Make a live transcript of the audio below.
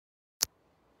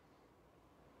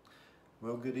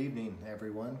Well, good evening,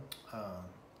 everyone.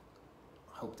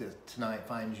 Hope that tonight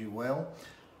finds you well.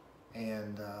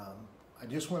 And I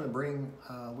just want to bring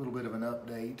a little bit of an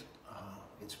update.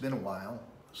 It's been a while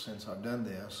since I've done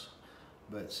this,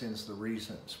 but since the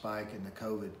recent spike in the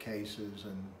COVID cases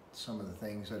and some of the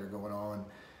things that are going on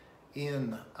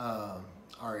in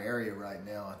our area right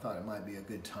now, I thought it might be a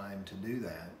good time to do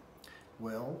that.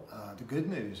 Well, the good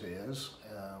news is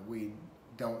we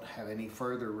don't have any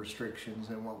further restrictions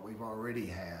than what we've already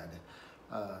had.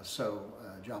 So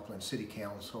Joplin City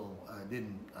Council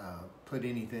didn't put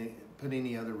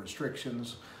any other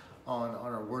restrictions on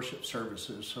our worship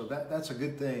services. So that's a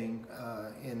good thing.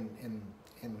 And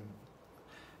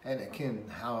it can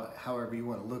however you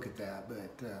want to look at that.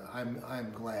 But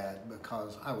I'm glad,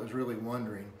 because I was really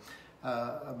wondering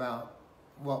about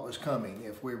what was coming,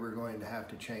 if we were going to have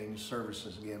to change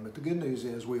services again. But the good news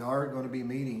is we are going to be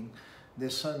meeting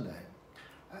this Sunday.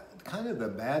 Kind of the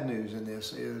bad news in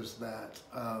this is that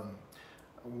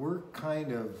we're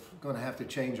kind of going to have to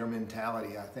change our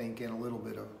mentality, I think, in a little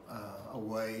bit of a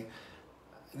way.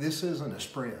 This isn't a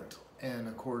sprint. And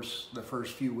of course, the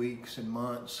first few weeks and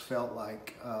months felt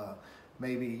like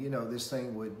maybe, this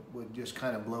thing would just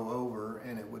kind of blow over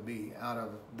and it would be out of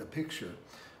the picture.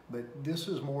 But this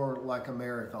is more like a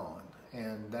marathon.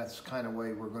 And that's kind of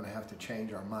way we're going to have to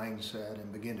change our mindset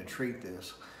and begin to treat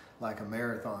this like a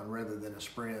marathon rather than a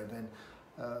sprint. And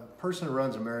a person who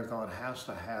runs a marathon has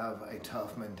to have a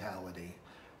tough mentality.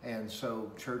 And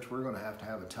so, church, we're going to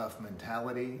have a tough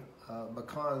mentality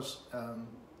because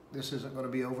this isn't going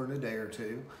to be over in a day or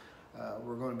two.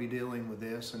 We're going to be dealing with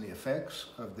this and the effects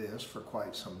of this for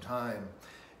quite some time.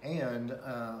 And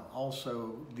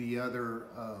also the other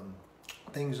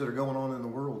things that are going on in the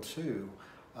world too.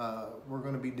 We're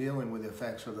going to be dealing with the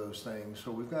effects of those things.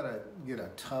 So we've got to get a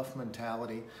tough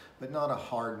mentality, but not a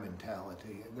hard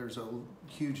mentality. There's a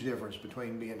huge difference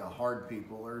between being a hard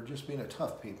people or just being a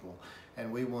tough people.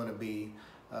 And we want to be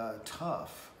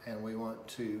tough, and we want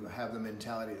to have the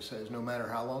mentality that says no matter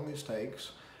how long this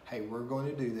takes, hey, we're going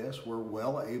to do this. We're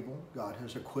well able. God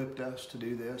has equipped us to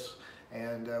do this,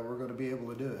 and we're going to be able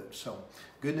to do it. So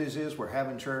good news is we're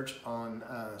having church on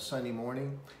Sunday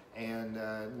morning, and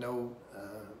no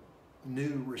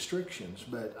new restrictions,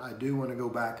 but I do want to go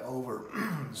back over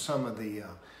some of the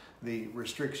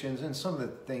restrictions and some of the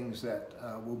things that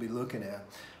we'll be looking at.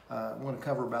 I want to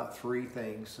cover about 3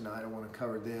 things tonight. I want to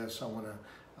cover this. I want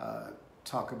to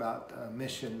talk about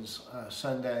Missions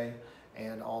Sunday,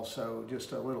 and also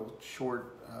just a little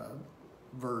short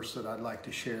verse that I'd like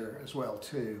to share as well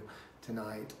too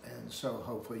tonight. And so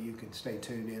hopefully you can stay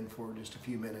tuned in for just a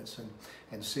few minutes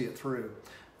and see it through.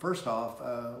 First off,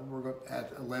 we're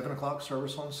at 11 o'clock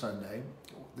service on Sunday.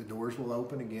 The doors will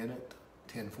open again at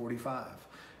 10:45.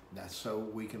 That's so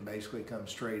we can basically come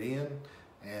straight in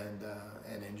and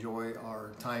enjoy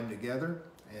our time together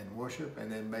and worship,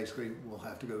 and then basically we'll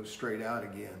have to go straight out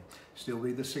again. Still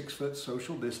be the 6-foot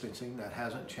social distancing. That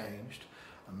hasn't changed.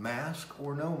 A mask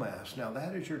or no mask. Now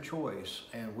that is your choice,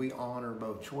 and we honor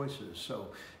both choices.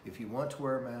 So if you want to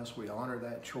wear a mask, we honor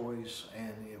that choice,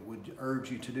 and it would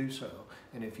urge you to do so.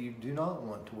 And if you do not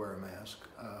want to wear a mask,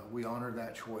 we honor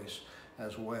that choice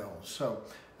as well. So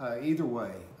either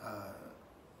way,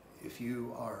 if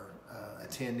you are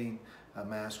attending a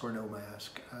mask or no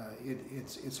mask,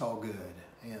 it's all good.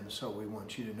 And so we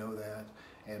want you to know that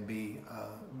and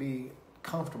be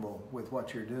comfortable with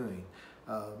what you're doing.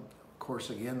 Of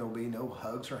course, again, there'll be no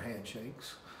hugs or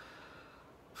handshakes.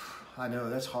 I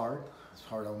know that's hard. It's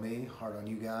hard on me, hard on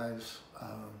you guys.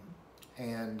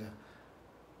 And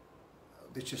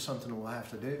it's just something we'll have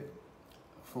to do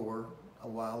for a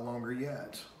while longer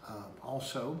yet.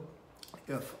 Also,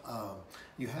 if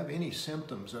you have any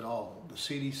symptoms at all, the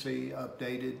CDC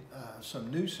updated some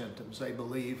new symptoms they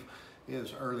believe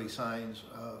is early signs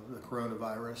of the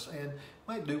coronavirus, and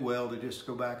might do well to just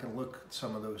go back and look at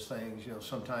some of those things.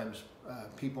 Sometimes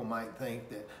people might think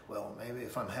that, well, maybe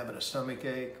if I'm having a stomach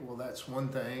ache, well, that's one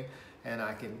thing, and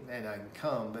I can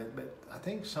come. But I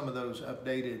think some of those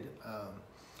updated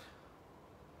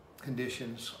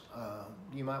conditions,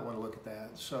 you might want to look at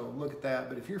that. So look at that.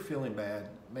 But if you're feeling bad,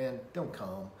 man, don't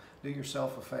come. Do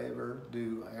yourself a favor,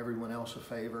 do everyone else a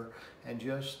favor, and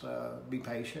just be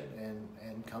patient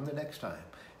and come the next time.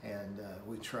 And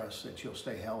we trust that you'll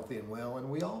stay healthy and well, and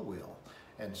we all will.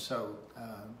 And so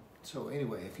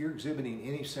anyway, if you're exhibiting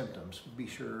any symptoms, be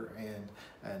sure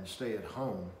and stay at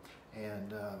home.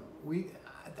 And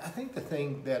I think the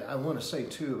thing that I want to say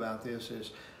too about this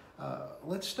is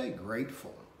let's stay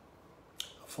grateful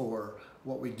for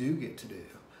what we do get to do,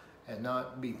 and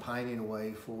not be pining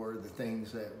away for the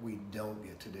things that we don't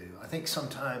get to do. I think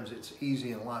sometimes it's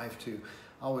easy in life to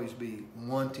always be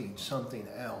wanting something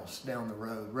else down the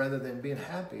road rather than being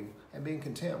happy and being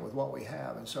content with what we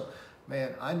have. And so,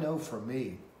 man, I know for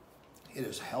me, it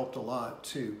has helped a lot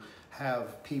to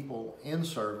have people in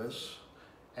service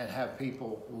and have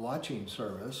people watching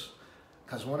service,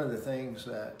 because one of the things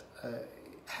that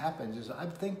happens is I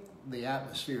think the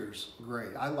atmosphere is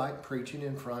great. I like preaching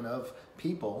in front of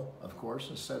people, of course,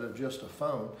 instead of just a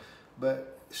phone,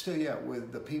 but still, yeah,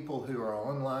 with the people who are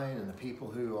online and the people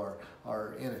who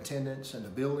are in attendance in the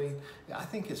building, I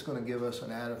think it's going to give us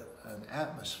an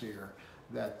atmosphere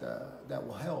that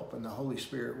will help, and the Holy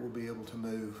Spirit will be able to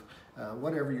move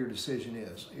whatever your decision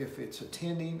is. If it's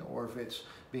attending or if it's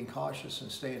being cautious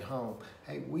and staying home,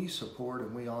 hey, we support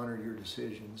and we honor your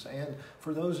decisions. And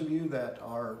for those of you that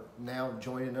are now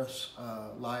joining us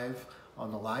live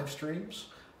on the live streams,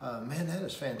 man, that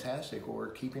is fantastic, or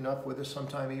keeping up with us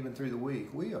sometime even through the week.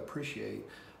 We appreciate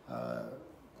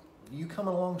you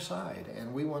coming alongside,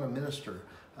 and we want to minister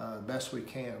best we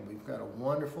can. We've got a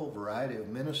wonderful variety of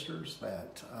ministers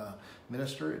that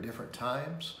minister at different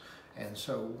times, and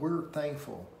so we're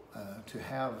thankful to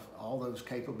have all those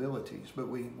capabilities, but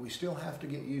we still have to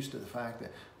get used to the fact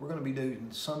that we're going to be doing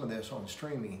some of this on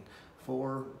streaming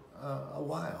for a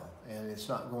while, and it's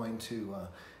not going to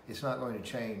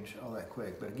change all that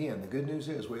quick. But again, the good news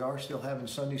is we are still having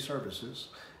Sunday services,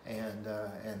 and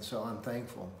so I'm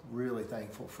thankful, really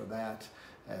thankful for that.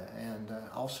 And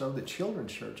also the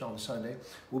children's church on Sunday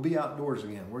will be outdoors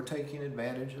again. We're taking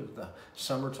advantage of the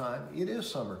summertime. It is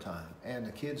summertime, and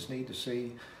the kids need to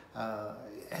see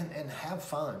and have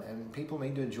fun, and people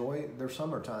need to enjoy their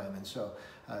summertime. And so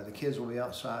the kids will be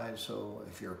outside. So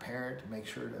if you're a parent, make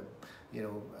sure to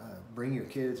bring your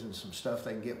kids and some stuff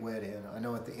they can get wet in. I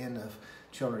know at the end of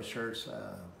children's church,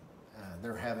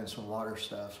 they're having some water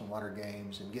stuff, some water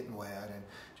games, and getting wet, and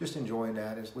just enjoying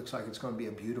that. It looks like it's going to be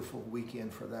a beautiful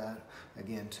weekend for that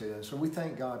again too. So we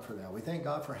thank God for that. We thank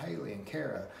God for Haley and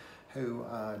Kara, who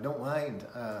don't mind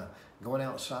going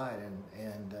outside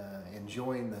and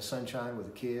enjoying the sunshine with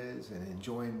the kids and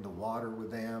enjoying the water with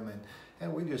them.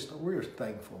 And we're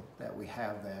thankful that we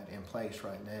have that in place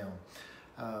right now.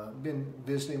 Been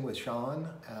visiting with Sean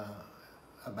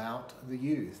about the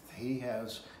youth. He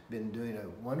has been doing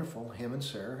him and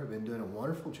Sarah have been doing a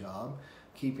wonderful job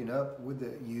keeping up with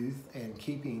the youth and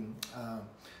keeping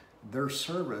their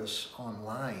service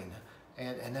online.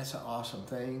 And that's an awesome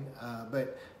thing.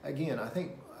 But again, I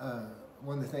think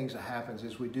one of the things that happens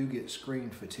is we do get screen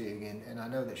fatigue. And I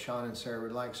know that Sean and Sarah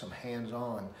would like some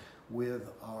hands-on with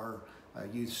our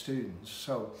youth students.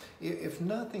 So if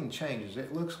nothing changes,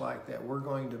 it looks like that we're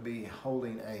going to be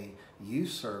holding a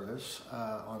youth service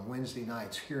on Wednesday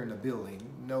nights here in the building.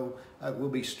 We'll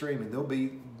be streaming. They'll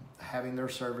be having their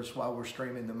service while we're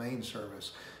streaming the main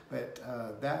service. But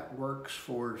that works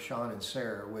for Sean and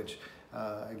Sarah, which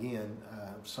again,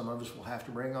 some of us will have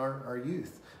to bring our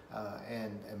youth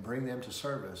and bring them to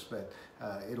service, but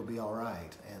it'll be all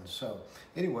right. And so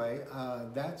anyway,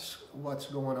 that's what's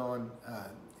going on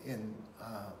in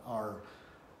our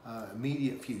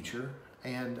immediate future.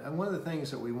 And one of the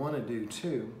things that we want to do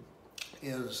too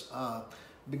is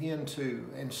begin to,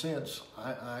 and since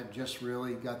I just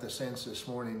really got the sense this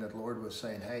morning that the Lord was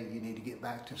saying, hey, you need to get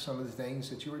back to some of the things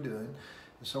that you were doing.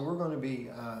 So we're going to be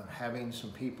having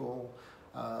some people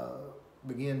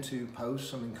begin to post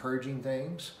some encouraging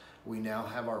things. We now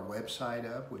have our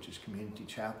website up, which is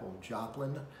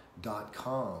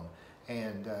communitychapeljoplin.com.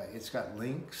 And it's got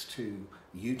links to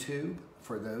YouTube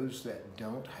for those that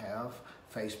don't have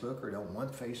Facebook or don't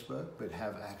want Facebook but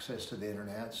have access to the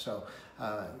internet. So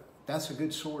that's a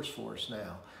good source for us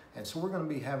now. And so we're going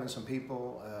to be having some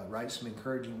people write some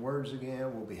encouraging words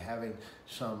again. We'll be having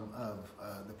some of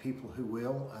the people who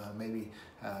will maybe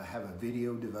have a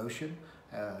video devotion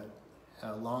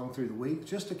along through the week,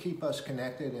 just to keep us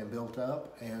connected and built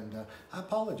up. And I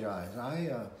apologize.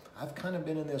 I've kind of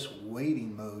been in this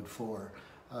waiting mode for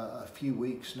a few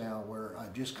weeks now, where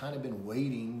I've just kind of been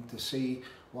waiting to see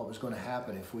what was going to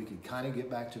happen, if we could kind of get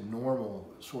back to normal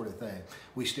sort of thing.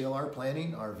 We still are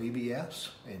planning our VBS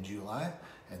in July,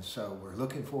 and so we're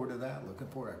looking forward to that, looking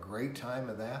for a great time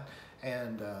of that.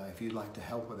 And if you'd like to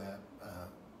help with that,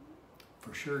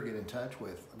 for sure get in touch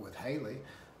with Haley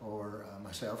or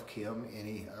myself, Kim.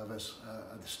 Any of us,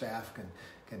 the staff, can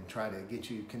try to get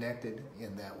you connected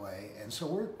in that way. And so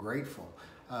we're grateful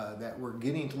that we're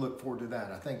getting to look forward to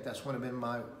that. I think that's one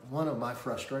of my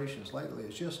frustrations lately.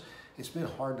 It's been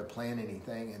hard to plan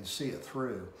anything and see it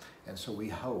through. And so we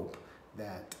hope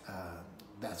that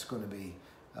that's going to be,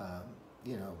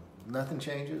 nothing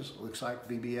changes. Looks like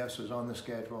VBS is on the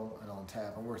schedule and on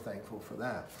tap, and we're thankful for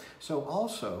that. So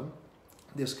also,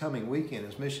 this coming weekend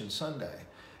is Mission Sunday.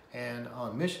 And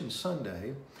on Mission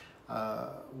Sunday,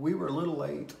 we were a little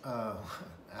late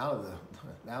out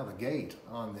of the gate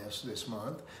on this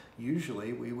month.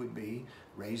 Usually we would be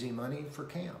raising money for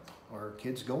camp or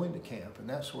kids going to camp and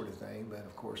that sort of thing, but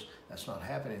of course that's not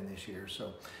happening this year.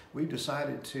 So we've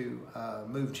decided to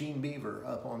move Gene Beaver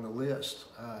up on the list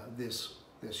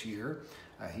this year.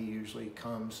 He usually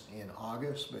comes in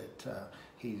August, but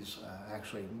he's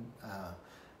actually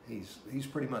he's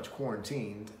pretty much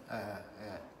quarantined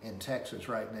in Texas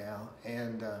right now,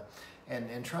 and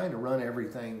trying to run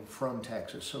everything from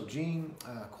Texas. So Gene,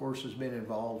 of course, has been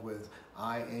involved with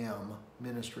IM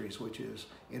Ministries, which is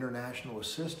International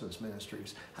Assistance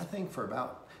Ministries, I think for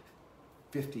about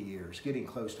 50 years, getting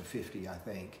close to 50, I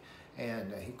think.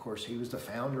 And of course, he was the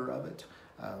founder of it.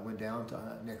 Went down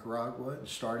to Nicaragua and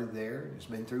started there. He's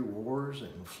been through wars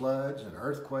and floods and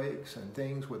earthquakes and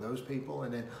things with those people,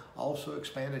 and then also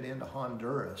expanded into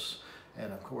Honduras.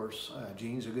 And of course,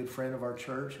 Gene's a good friend of our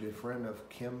church, a good friend of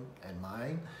Kim and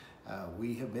mine.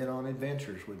 We have been on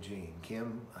adventures with Gene.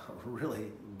 Kim, a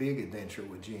really big adventure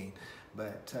with Gene,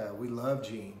 but we love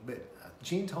Gene. But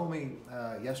Gene told me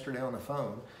yesterday on the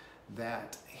phone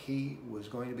that he was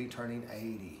going to be turning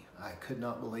 80. I could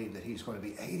not believe that he's going to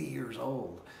be 80 years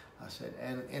old. I said,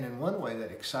 and in one way that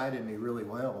excited me really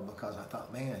well, because I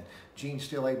thought, man, Gene's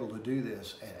still able to do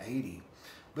this at 80.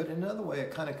 But in another way, it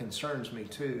kind of concerns me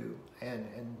too.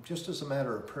 And just as a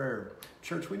matter of prayer,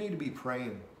 church, we need to be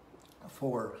praying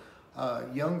for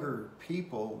younger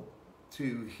people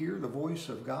to hear the voice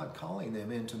of God calling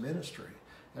them into ministry.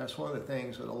 And that's one of the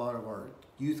things that a lot of our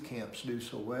youth camps do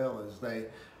so well, is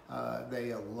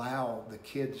they allow the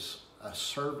kids a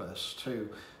service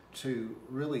to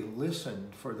really listen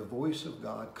for the voice of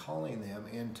God calling them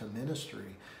into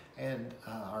ministry. And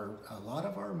a lot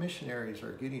of our missionaries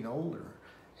are getting older,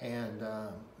 and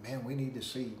man, we need to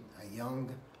see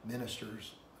young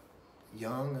ministers,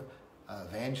 young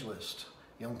evangelists,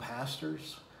 young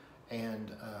pastors,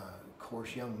 and of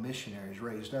course young missionaries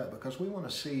raised up, because we want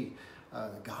to see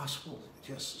the gospel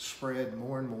just spread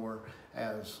more and more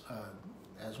as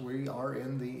we are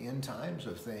in the end times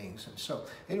of things. And so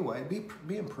anyway,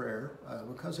 be in prayer,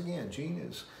 because again, Gene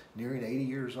is nearing 80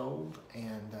 years old,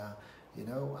 and you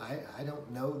know, I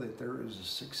don't know that there is a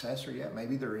successor yet.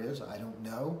 Maybe there is, I don't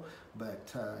know.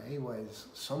 But anyways,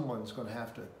 someone's going to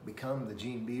have to become the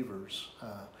Gene Beavers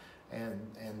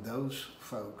and those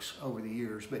folks over the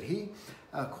years. But he,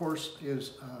 of course,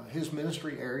 is his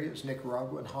ministry area is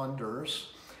Nicaragua and Honduras.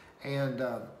 And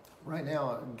right now,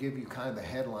 I'll give you kind of the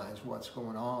headlines, what's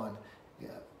going on. Yeah.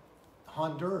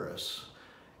 Honduras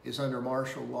is under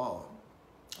martial law.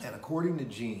 And according to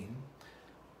Gene,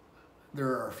 there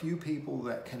are a few people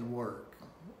that can work,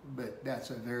 but that's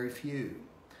a very few.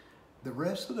 The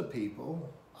rest of the people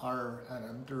are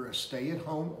under a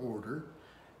stay-at-home order,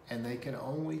 and they can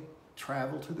only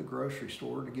travel to the grocery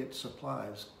store to get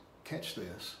supplies, catch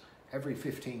this, every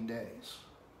 15 days.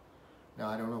 Now,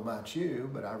 I don't know about you,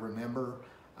 but I remember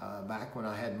back when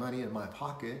I had money in my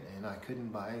pocket and I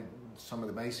couldn't buy some of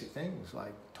the basic things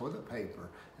like toilet paper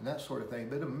and that sort of thing.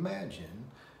 But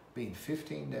imagine being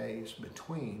 15 days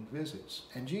between visits.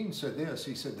 And Gene said this,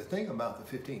 he said, the thing about the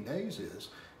 15 days is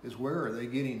where are they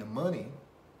getting the money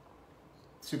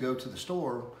to go to the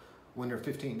store when they're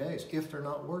 15 days, if they're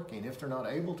not working, if they're not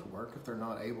able to work, if they're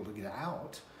not able to get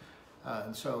out.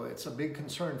 And so it's a big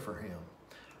concern for him.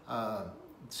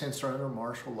 Since they're under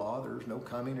martial law, there's no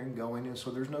coming and going, and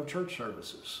so there's no church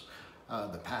services.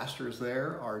 The pastors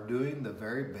there are doing the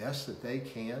very best that they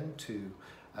can to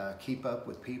keep up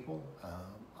with people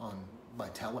by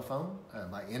telephone,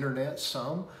 by internet,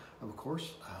 some. Of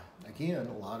course, again,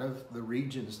 a lot of the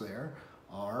regions there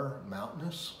are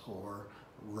mountainous or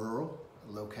rural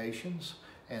locations,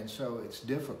 and so it's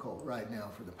difficult right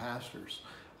now for the pastors.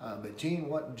 But Gene,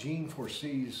 what Gene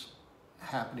foresees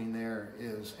happening there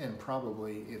is, and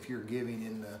probably if you're giving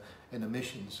in the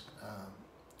missions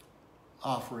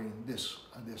offering this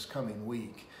coming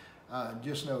week,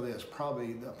 just know this,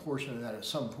 probably the portion of that at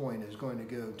some point is going to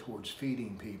go towards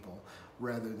feeding people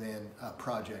rather than a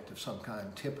project of some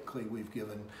kind. Typically we've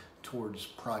given towards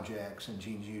projects, and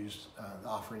Gene's used the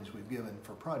offerings we've given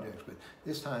for projects, but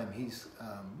this time he's,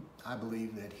 I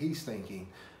believe that he's thinking,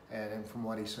 and from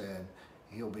what he said,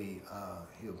 he'll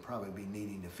probably be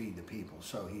needing to feed the people.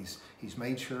 So he's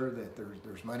made sure that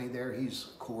there's money there. He's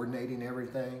coordinating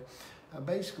everything.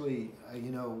 Basically,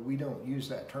 you know, we don't use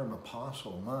that term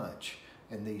apostle much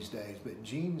in these days, but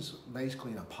Gene's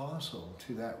basically an apostle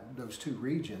to those two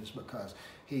regions, because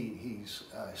he's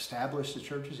established the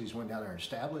churches. He's went down there and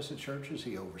established the churches.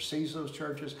 He oversees those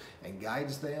churches and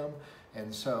guides them.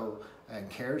 And so and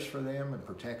cares for them and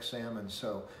protects them. And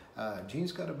so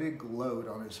Gene's got a big load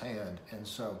on his hand. And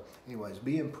so anyways,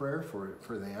 be in prayer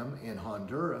for them in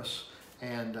Honduras.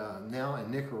 And now in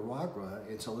Nicaragua,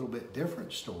 it's a little bit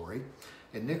different story.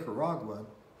 In Nicaragua,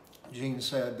 Gene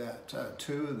said that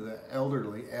 2 of the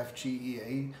elderly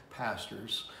FGEA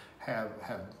pastors have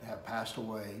passed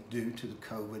away due to the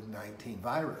COVID-19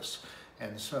 virus.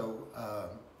 And so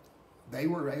they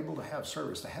were able to have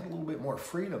service. They had a little bit more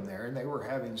freedom there, and they were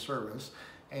having service.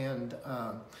 And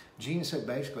Gene said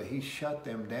basically he shut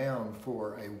them down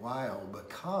for a while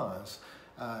because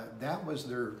that was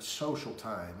their social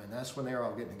time, and that's when they were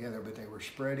all getting together, but they were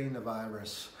spreading the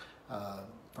virus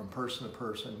from person to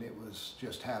person. It was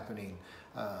just happening.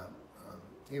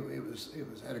 It was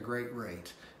at a great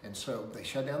rate. And so they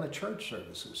shut down the church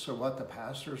services. So what the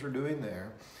pastors are doing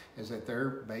there is that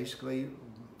they're basically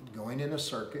going in a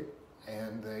circuit,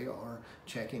 and they are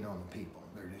checking on the people.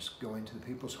 They're just going to the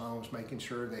people's homes, making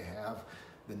sure they have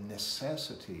the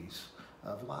necessities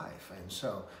of life. And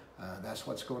so that's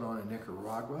what's going on in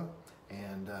Nicaragua,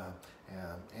 and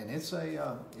it's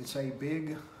a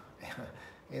big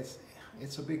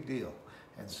it's a big deal.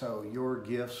 And so your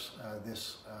gifts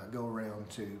this go around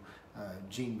to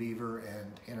Gene Beaver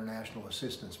and International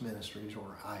Assistance Ministries,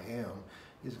 or IM,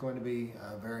 is going to be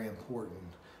very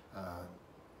important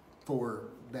for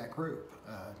that group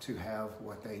to have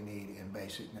what they need in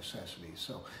basic necessities.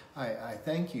 So I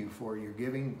thank you for your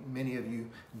giving. Many of you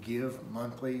give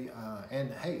monthly,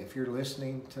 and hey, if you're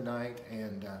listening tonight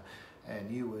and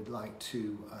you would like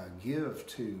to give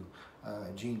to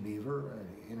Gene Beaver,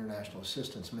 International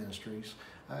Assistance Ministries,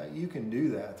 you can do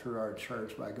that through our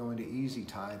church by going to Easy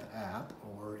Tithe app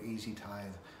or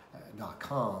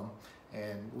easytithe.com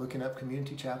and looking up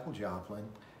Community Chapel Joplin,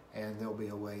 and there'll be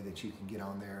a way that you can get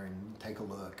on there and take a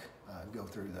look, go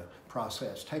through the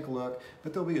process, take a look,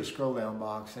 but there'll be a scroll down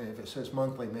box, and if it says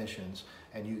monthly missions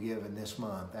and you give in this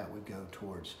month, that would go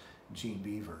towards Gene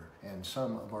Beaver. And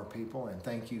some of our people, and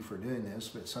thank you for doing this,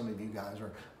 but some of you guys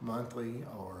are monthly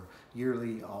or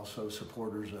yearly also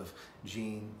supporters of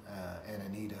Gene and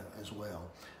Anita as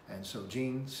well. And so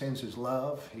Gene sends his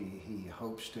love. He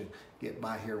hopes to get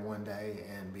by here one day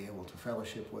and be able to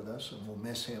fellowship with us, and we'll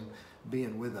miss him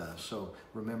being with us. So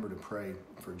remember to pray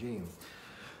for Gene.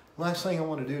 Last thing I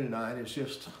want to do tonight is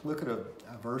just look at a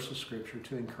verse of scripture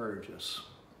to encourage us.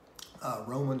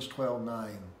 Romans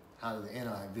 12:9 out of the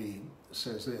NIV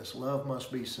says this: love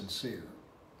must be sincere.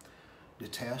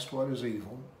 Detest what is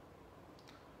evil.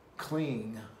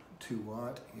 Cling to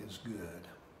what is good.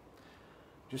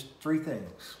 Just 3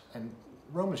 things. And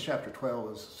Romans chapter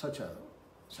 12 is such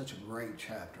a great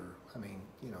chapter. I mean,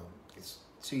 you know, it's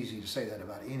easy to say that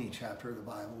about any chapter of the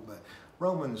Bible, but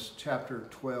Romans chapter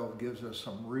 12 gives us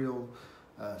some real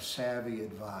savvy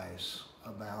advice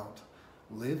about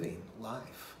living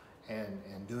life and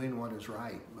doing what is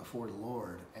right before the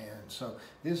Lord. And so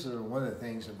this is one of the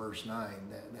things in verse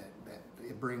 9 that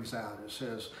it brings out. It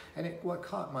says, and what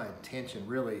caught my attention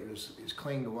really is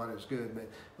cling to what is good, but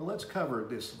let's cover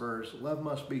this verse. Love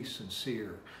must be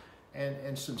sincere,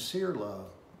 and sincere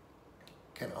love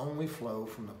can only flow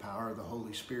from the power of the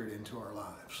Holy Spirit into our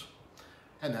lives,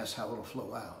 and that's how it'll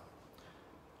flow out.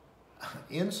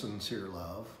 Insincere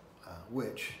love,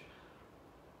 which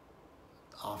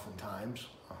oftentimes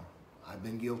I've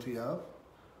been guilty of.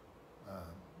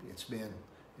 It's been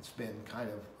kind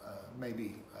of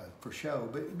maybe for show,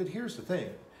 but here's the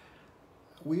thing: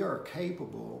 we are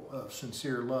capable of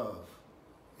sincere love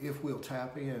if we'll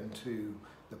tap into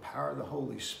the power of the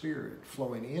Holy Spirit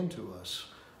flowing into us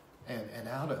and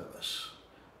out of us.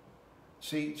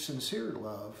 See, sincere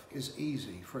love is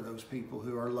easy for those people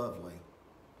who are lovely,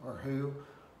 or who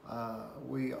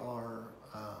we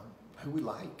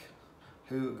like,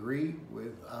 who agree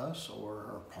with us or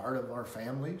are part of our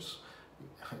families.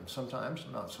 Sometimes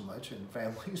not so much in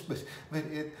families, but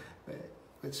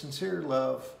sincere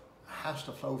love has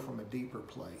to flow from a deeper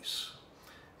place.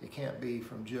 It can't be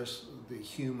from just the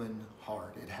human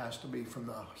heart. It has to be from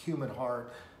the human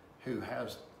heart who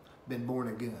has been born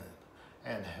again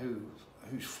and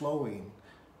who's flowing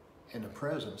in the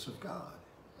presence of God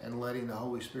and letting the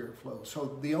Holy Spirit flow.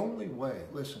 So the only way,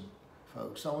 listen,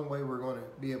 folks, the only way we're going to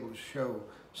be able to show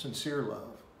sincere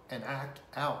love and act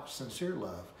out sincere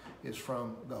love is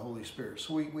from the Holy Spirit.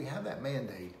 So we have that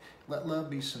mandate. Let love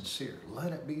be sincere.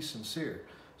 Let it be sincere.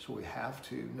 So we have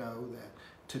to know that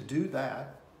to do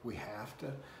that, we have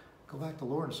to go back to the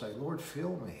Lord and say, Lord,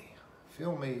 fill me,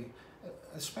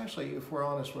 especially if we're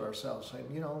honest with ourselves,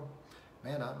 saying, you know,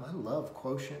 man, my love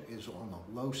quotient is on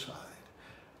the low side.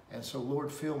 And so,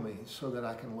 Lord, fill me so that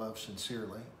I can love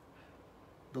sincerely.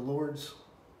 The Lord's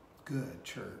good,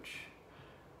 church.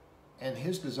 And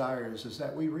His desire is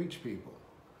that we reach people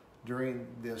during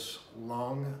this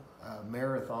long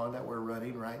marathon that we're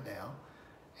running right now.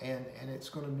 And it's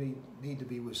going to need to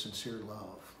be with sincere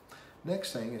love.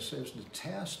 Next thing, it says,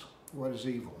 detest what is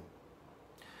evil.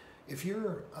 If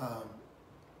you're,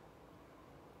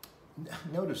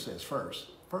 notice this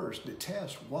first,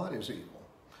 detest what is evil,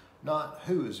 not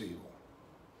who is evil.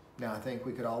 Now, I think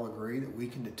we could all agree that we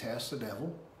can detest the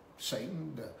devil,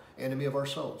 Satan, the enemy of our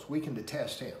souls. We can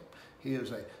detest him. He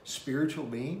is a spiritual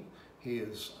being. He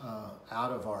is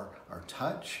out of our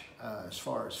touch as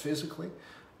far as physically,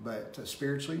 but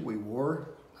spiritually we war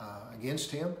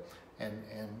against him, and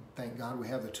thank God we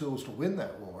have the tools to win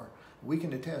that war. We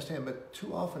can detest him, but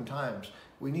too often times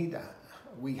we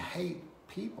hate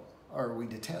people, or we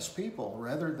detest people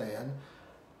rather than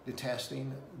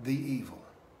detesting the evil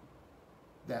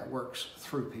that works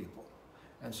through people.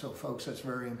 And so, folks, that's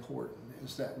very important,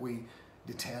 is that we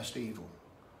detest evil.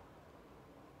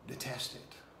 Detest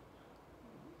it.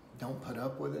 Don't put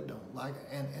up with it. Don't like it.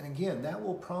 And again, that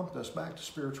will prompt us back to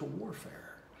spiritual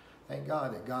warfare. Thank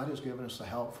God that God has given us the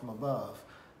help from above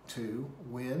to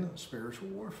win spiritual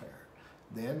warfare.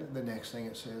 Then the next thing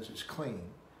it says is cling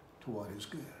to what is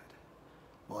good.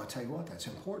 Well, I tell you what, that's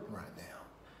important right now.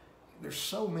 There's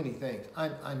so many things.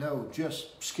 I know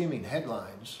just skimming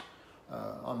headlines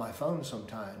on my phone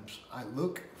sometimes, I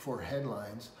look for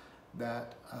headlines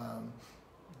that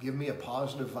give me a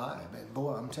positive vibe. And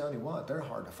boy, I'm telling you what, they're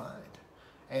hard to find.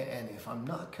 And if I'm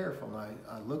not careful and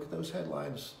I look at those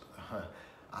headlines,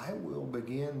 I will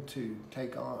begin to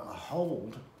take on a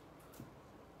hold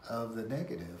of the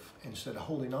negative instead of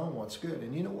holding on what's good.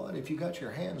 And you know what? If you got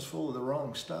your hands full of the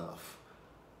wrong stuff,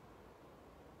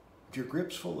 if your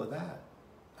grip's full of that,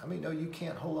 no, you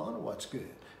can't hold on to what's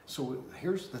good. So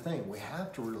here's the thing. We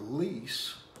have to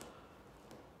release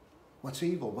what's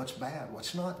evil, what's bad,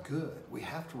 what's not good. We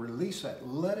have to release that.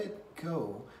 Let it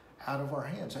go out of our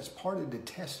hands. That's part of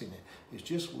detesting it, is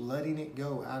just letting it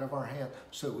go out of our hand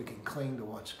so that we can cling to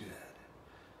what's good.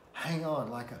 Hang on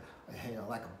like a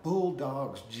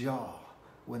bulldog's jaw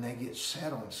when they get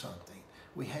set on something.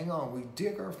 We hang on. We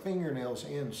dig our fingernails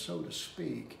in, so to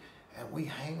speak, and we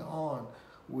hang on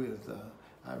with,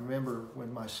 I remember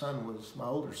when my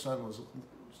older son was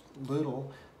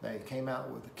little, they came out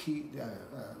with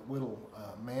a little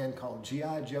man called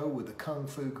G.I. Joe with a Kung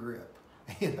Fu grip,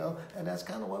 and that's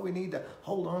kind of what we need, to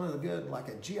hold on to the good like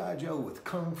a G.I. Joe with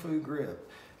Kung Fu grip,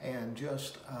 and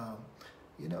just,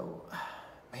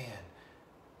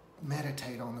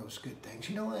 meditate on those good things,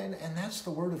 and that's the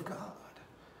Word of God,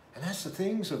 and that's the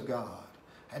things of God,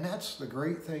 and that's the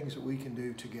great things that we can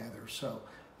do together. So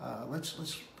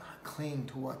let's cling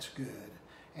to what's good,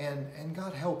 and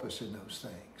God help us in those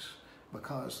things,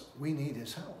 because we need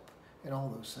His help in all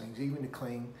those things, even to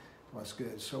cling to what's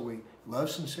good. So we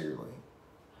love sincerely,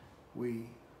 we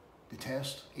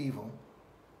detest evil,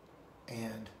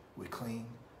 and we cling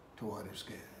to what is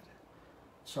good.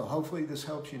 So hopefully this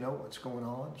helps you know what's going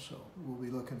on. So we'll be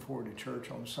looking forward to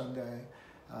church on Sunday.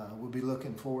 We'll be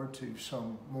looking forward to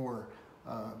some more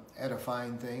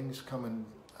edifying things coming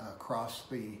across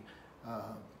the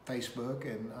Facebook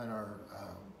and on our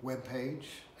webpage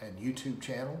and YouTube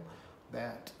channel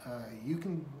that you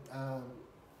can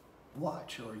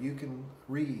watch or you can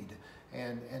read.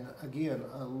 And again,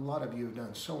 a lot of you have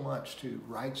done so much to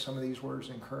write some of these words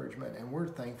of encouragement, and we're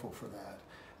thankful for that.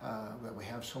 That we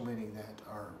have so many that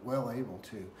are well able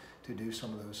to do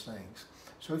some of those things.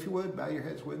 So if you would, bow your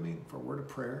heads with me for a word of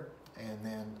prayer, and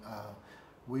then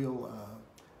we'll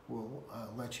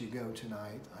let you go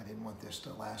tonight. I didn't want this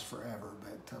to last forever,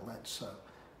 but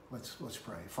let's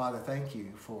pray. Father, thank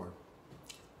you for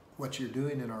what you're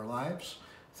doing in our lives.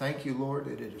 Thank you, Lord,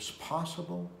 that it is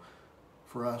possible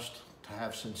for us to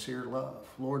have sincere love.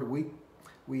 Lord,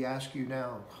 we ask you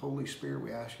now, Holy Spirit,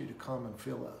 we ask you to come and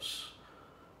fill us.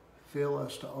 Fill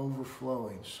us to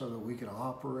overflowing so that we can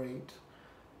operate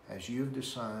as you've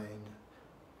designed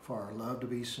for our love to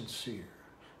be sincere.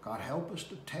 God, help us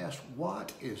to test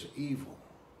what is evil.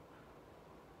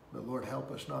 But Lord,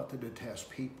 help us not to detest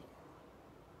people,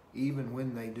 even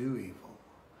when they do evil.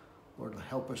 Lord,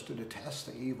 help us to detest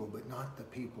the evil, but not the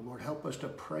people. Lord, help us to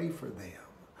pray for them.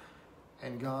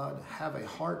 And God, have a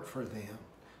heart for them,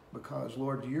 because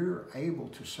Lord, you're able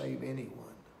to save anyone.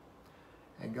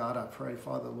 And God, I pray,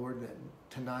 Father, Lord, that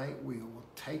tonight we will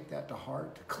take that to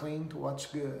heart, to cling to what's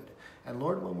good. And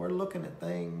Lord, when we're looking at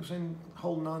things and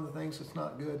holding on to things that's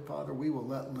not good, Father, we will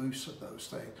let loose of those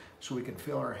things so we can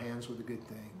fill our hands with the good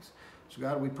things. So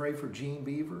God, we pray for Gene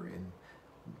Beaver, and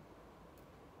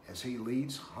as he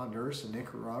leads Honduras and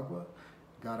Nicaragua,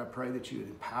 God, I pray that you would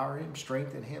empower him,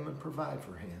 strengthen him, and provide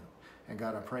for him. And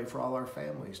God, I pray for all our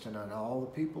families tonight, all the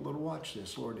people that will watch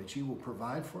this, Lord, that you will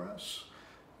provide for us.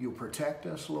 You'll protect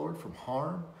us, Lord, from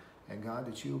harm. And God,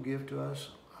 that you will give to us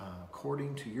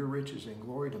according to your riches and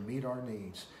glory to meet our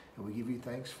needs. And we give you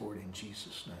thanks for it in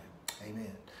Jesus' name.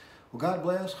 Amen. Well, God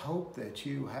bless. Hope that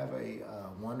you have a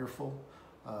wonderful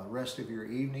rest of your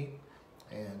evening.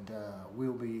 And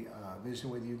we'll be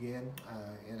visiting with you again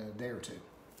in a day or two.